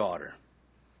still, my daughter,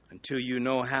 until you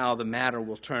know how the matter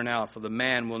will turn out, for the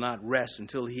man will not rest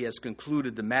until he has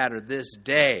concluded the matter this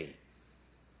day.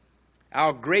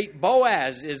 Our great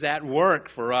Boaz is at work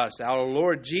for us, our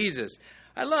Lord Jesus.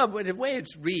 I love the way it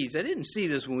reads. I didn't see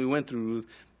this when we went through Ruth,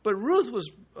 but Ruth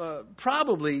was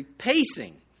probably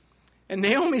pacing. And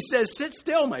Naomi says, sit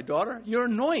still, my daughter. You're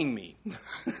annoying me.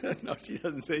 No, she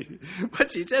doesn't say,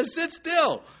 but she says, sit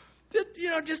still.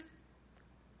 Just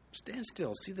stand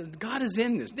still. See, God is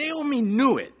in this. Naomi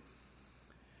knew it.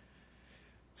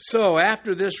 So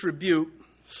after this rebuke,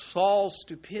 Saul's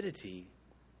stupidity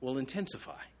will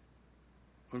intensify.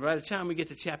 And by the time we get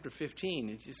to chapter 15,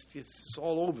 it's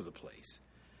all over the place.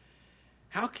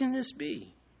 How can this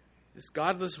be? This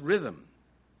godless rhythm,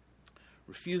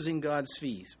 refusing God's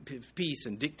peace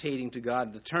and dictating to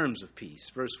God the terms of peace.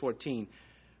 Verse 14,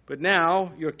 but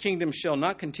now your kingdom shall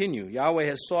not continue. Yahweh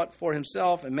has sought for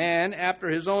himself a man after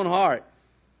his own heart.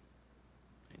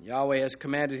 And Yahweh has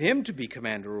commanded him to be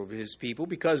commander over his people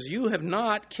because you have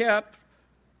not kept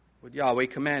what Yahweh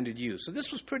commanded you. So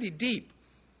this was pretty deep.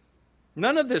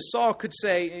 None of this Saul could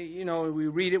say, we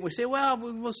read it, we say, well,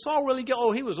 was Saul really guilty?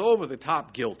 Oh, he was over the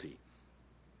top guilty.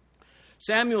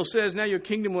 Samuel says, now your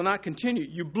kingdom will not continue.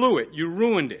 You blew it. You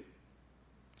ruined it.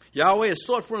 Yahweh has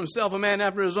sought for himself a man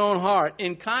after his own heart,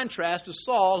 in contrast to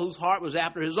Saul, whose heart was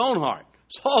after his own heart.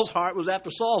 Saul's heart was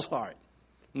after Saul's heart,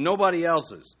 nobody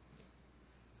else's.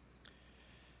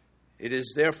 It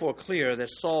is therefore clear that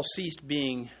Saul ceased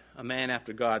being a man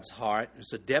after God's heart.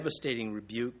 It's a devastating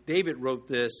rebuke. David wrote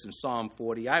this in Psalm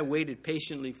 40, I waited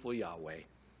patiently for Yahweh,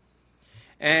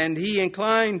 and he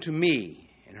inclined to me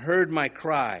and heard my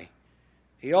cry.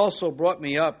 He also brought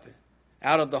me up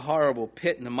out of the horrible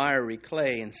pit in the miry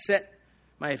clay and set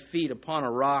my feet upon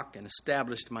a rock and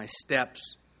established my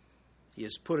steps. He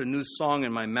has put a new song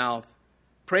in my mouth.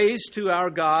 Praise to our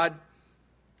God.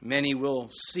 Many will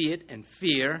see it and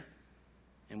fear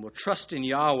and will trust in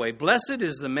Yahweh. Blessed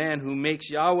is the man who makes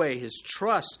Yahweh his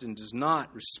trust and does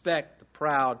not respect the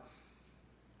proud,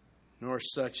 nor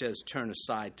such as turn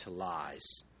aside to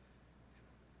lies.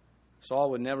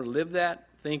 Saul would never live that,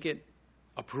 think it,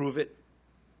 approve it,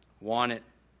 want it.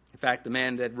 In fact, the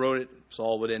man that wrote it,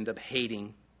 Saul would end up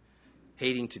hating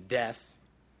to death.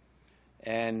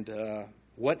 And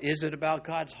what is it about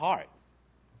God's heart?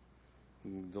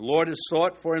 The Lord has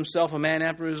sought for himself a man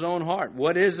after his own heart.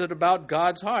 What is it about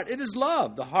God's heart? It is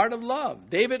love, the heart of love.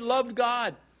 David loved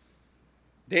God.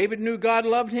 David knew God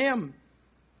loved him.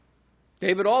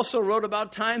 David also wrote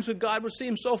about times when God would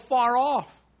seem so far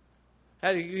off.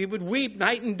 He would weep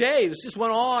night and day. This just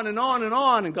went on and on and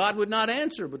on, and God would not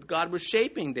answer. But God was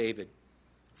shaping David.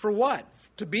 For what?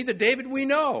 To be the David we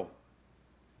know,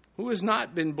 who has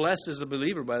not been blessed as a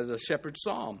believer by the shepherd's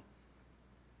psalm.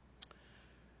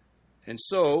 And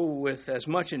so, with as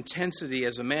much intensity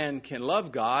as a man can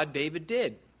love God, David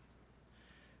did.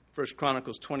 1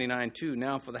 Chronicles 29:2,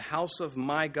 now for the house of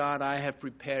my God I have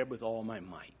prepared with all my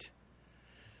might.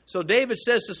 So David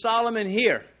says to Solomon,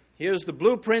 here's the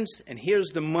blueprints and here's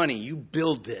the money. You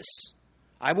build this.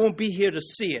 I won't be here to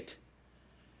see it,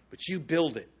 but you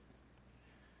build it.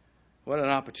 What an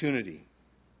opportunity.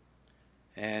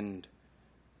 And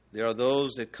there are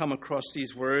those that come across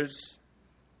these words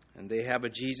and they have a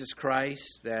Jesus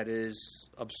Christ that is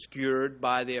obscured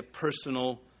by their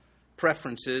personal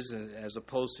preferences as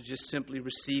opposed to just simply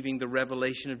receiving the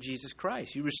revelation of Jesus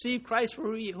Christ. You receive Christ for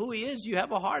who he is, you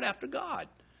have a heart after God.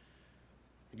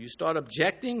 If you start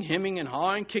objecting, hemming and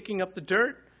hawing, kicking up the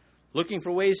dirt, looking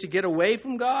for ways to get away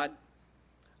from God,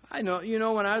 I know,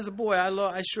 when I was a boy,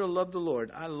 I sure loved the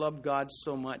Lord. I loved God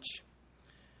so much.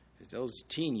 Those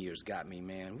teen years got me,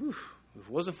 man. Whew. If it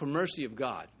wasn't for mercy of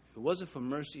God, if it wasn't for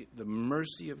the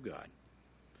mercy of God.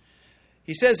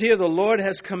 He says here, the Lord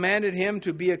has commanded him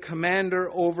to be a commander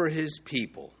over his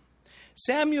people.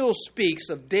 Samuel speaks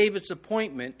of David's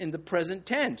appointment in the present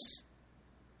tense,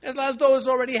 as though it's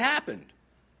already happened.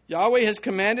 Yahweh has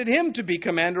commanded him to be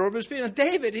commander over his people. Now,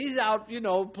 David, he's out,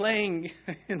 playing,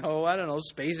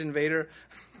 Space Invader,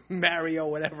 Mario,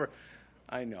 whatever.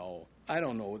 I know. I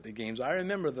don't know what the games are. I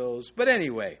remember those. But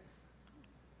anyway,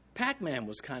 Pac-Man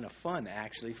was kind of fun,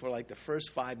 actually, for like the first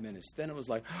 5 minutes. Then it was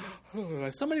like,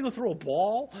 is somebody going to throw a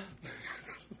ball?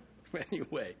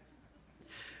 Anyway.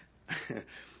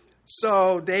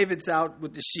 So David's out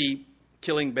with the sheep,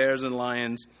 killing bears and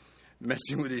lions,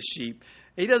 messing with his sheep.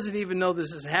 He doesn't even know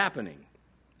this is happening.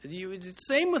 It's the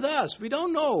same with us. We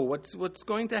don't know what's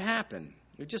going to happen.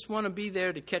 We just want to be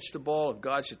there to catch the ball if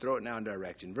God should throw it in our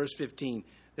direction. Verse 15.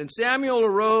 Then Samuel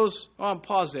arose.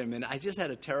 Pause there a minute. I just had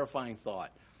a terrifying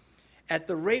thought. At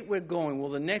the rate we're going, will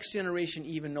the next generation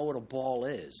even know what a ball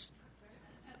is?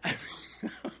 I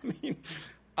mean,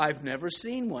 I've never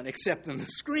seen one except on the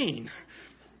screen.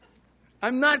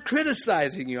 I'm not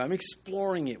criticizing you. I'm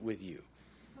exploring it with you.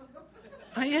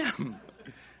 I am.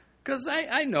 Because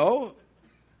I know.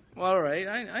 Well, all right,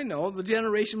 I know. The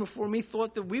generation before me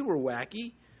thought that we were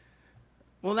wacky.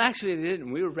 Well, actually, they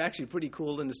didn't. We were actually pretty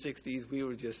cool in the 60s. We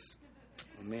were just,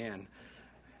 man.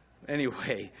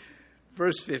 Anyway,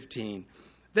 verse 15.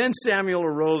 Then Samuel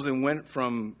arose and went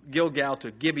from Gilgal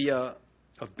to Gibeah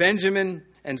of Benjamin,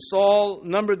 and Saul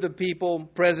numbered the people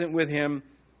present with him,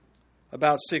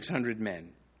 about 600 men.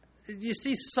 You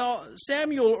see,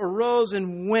 Samuel arose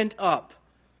and went up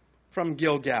from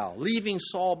Gilgal, leaving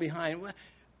Saul behind.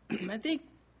 I think,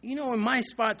 in my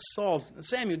spot,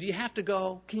 Samuel, do you have to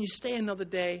go? Can you stay another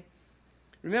day?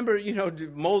 Remember,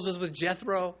 Moses with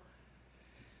Jethro?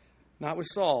 Not with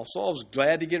Saul. Saul's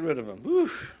glad to get rid of him.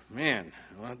 Whew, man,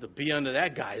 I don't have to be under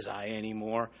that guy's eye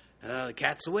anymore. The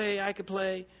cat's away, I could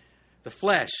play. The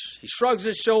flesh. He shrugs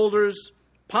his shoulders,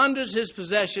 ponders his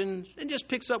possessions, and just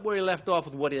picks up where he left off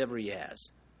with whatever he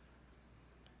has.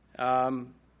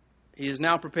 He is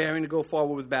now preparing to go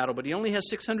forward with battle, but he only has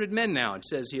 600 men now, it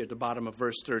says here at the bottom of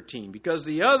verse 13, because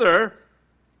the other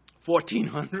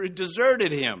 1,400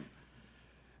 deserted him.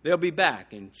 They'll be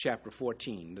back in chapter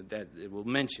 14, that it will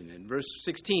mention. In verse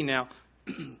 16 now,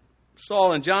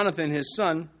 Jonathan his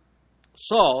son,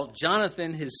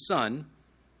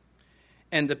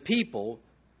 and the people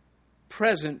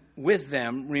present with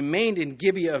them remained in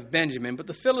Gibeah of Benjamin, but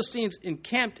the Philistines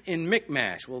encamped in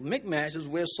Michmash. Well, Michmash is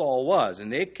where Saul was,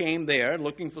 and they came there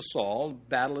looking for Saul.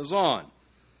 Battle is on.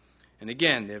 And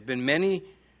again, there have been many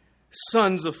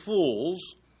sons of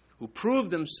fools who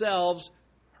proved themselves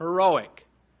heroic,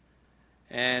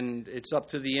 and it's up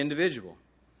to the individual.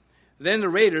 Then the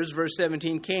raiders, verse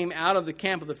 17, came out of the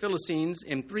camp of the Philistines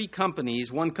in 3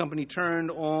 companies. One company turned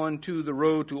on to the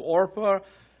road to Orpah,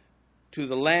 to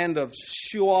the land of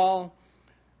Shual.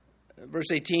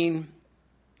 Verse 18,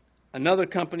 another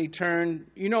company turned.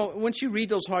 You know, once you read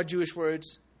those hard Jewish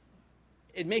words,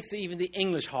 it makes even the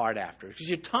English hard after, because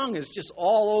your tongue is just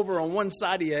all over on one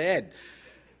side of your head.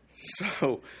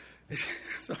 So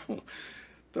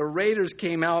the raiders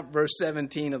came out, verse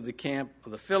 17, of the camp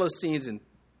of the Philistines, and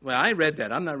well, I read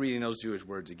that. I'm not reading those Jewish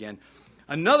words again.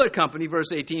 Another company,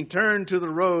 verse 18, turned to the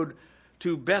road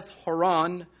to Beth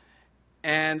Horon,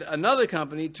 and another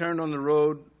company turned on the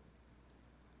road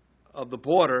of the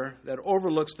border that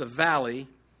overlooks the valley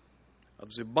of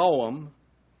Zeboam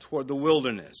toward the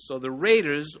wilderness. So the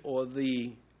raiders, or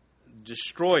the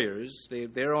destroyers,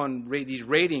 they're on these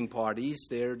raiding parties.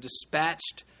 They're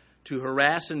dispatched to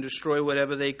harass and destroy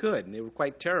whatever they could. And they were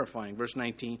quite terrifying. Verse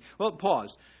 19. Well,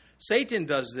 pause. Satan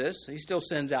does this. He still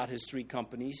sends out his 3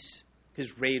 companies,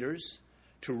 his raiders,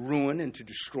 to ruin and to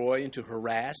destroy and to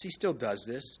harass. He still does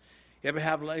this. You ever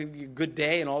have like a good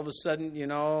day and all of a sudden, you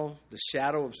know, the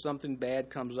shadow of something bad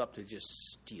comes up to just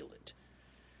steal it?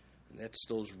 And that's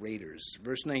those raiders.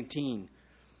 Verse 19.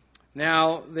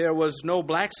 Now there was no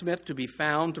blacksmith to be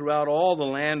found throughout all the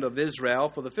land of Israel,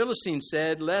 for the Philistines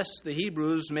said, lest the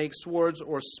Hebrews make swords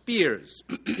or spears.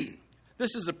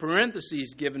 This is a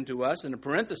parenthesis given to us, and a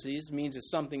parenthesis means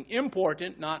it's something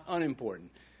important, not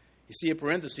unimportant. You see a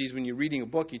parenthesis when you're reading a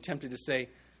book, you're tempted to say,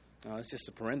 oh, it's just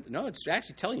a parenthesis. No, it's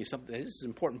actually telling you something. This is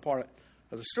an important part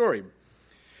of the story.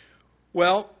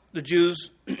 Well, the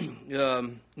Jews,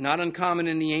 not uncommon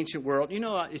in the ancient world. You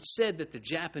know, it's said that the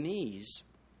Japanese,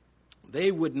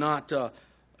 they would not,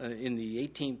 in the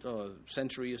 18th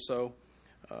century or so,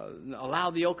 allow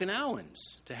the Okinawans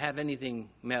to have anything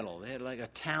metal. They had like a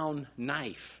town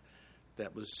knife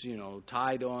that was, you know,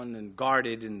 tied on and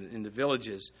guarded in the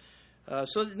villages.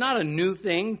 So it's not a new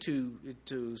thing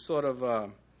to sort of a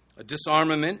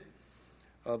disarmament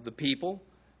of the people.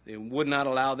 They would not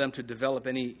allow them to develop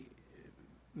any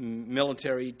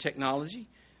military technology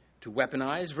to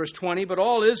weaponize. Verse 20, but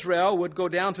all Israel would go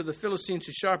down to the Philistines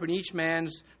to sharpen each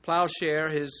man's plowshare,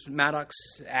 his mattocks,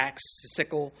 axe,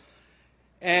 sickle.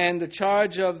 And the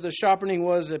charge of the sharpening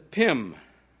was a pim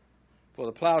for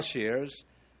the plowshares,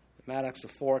 the mattocks, the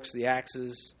forks, the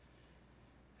axes,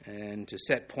 and to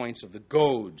set points of the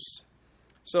goads.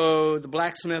 So the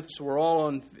blacksmiths were all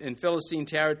in Philistine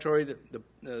territory.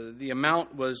 The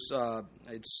amount was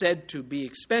it's said to be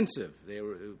expensive. It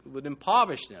would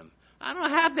impoverish them. I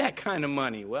don't have that kind of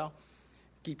money. Well,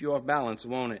 keep you off balance,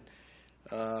 won't it?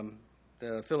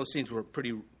 The Philistines were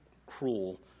pretty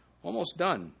cruel. Almost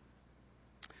done.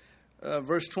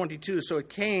 Verse 22, so it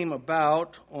came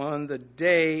about on the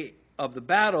day of the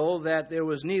battle that there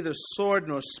was neither sword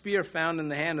nor spear found in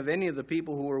the hand of any of the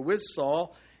people who were with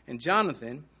Saul and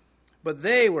Jonathan, but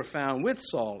they were found with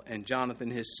Saul and Jonathan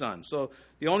his son. So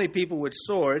the only people with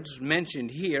swords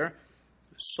mentioned here,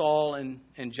 Saul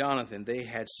and Jonathan. They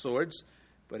had swords,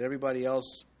 but everybody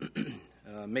else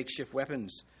makeshift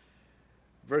weapons.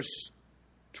 Verse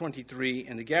 23,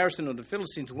 and the garrison of the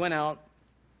Philistines went out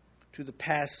to the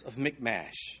pass of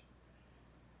Michmash.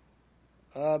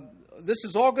 This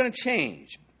is all going to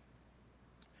change.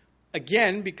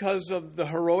 Again, because of the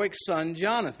heroic son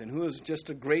Jonathan, who is just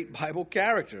a great Bible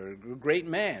character, a great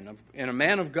man, and a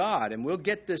man of God. And we'll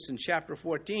get this in chapter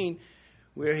 14,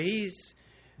 where he's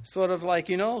sort of like,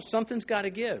 you know, something's got to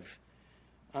give.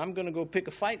 I'm going to go pick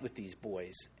a fight with these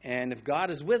boys. And if God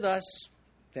is with us,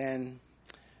 then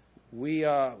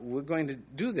we're going to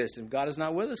do this. If God is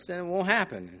not with us, then it won't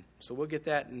happen. So we'll get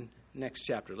that in next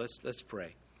chapter. Let's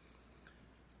pray.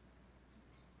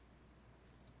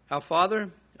 Our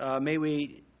Father,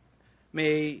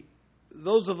 may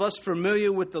those of us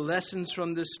familiar with the lessons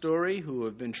from this story, who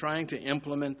have been trying to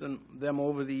implement them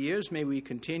over the years, may we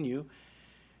continue.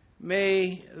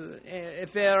 May,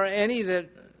 if there are any that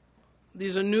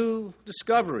these are new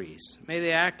discoveries, may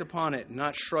they act upon it and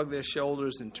not shrug their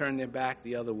shoulders and turn their back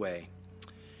the other way.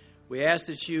 We ask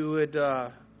that you would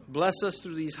bless us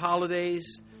through these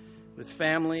holidays with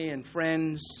family and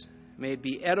friends. May it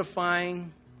be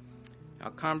edifying,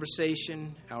 our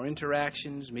conversation, our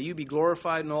interactions. May you be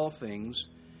glorified in all things.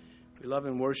 We love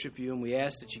and worship you, and we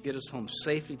ask that you get us home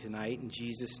safely tonight. In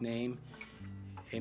Jesus' name,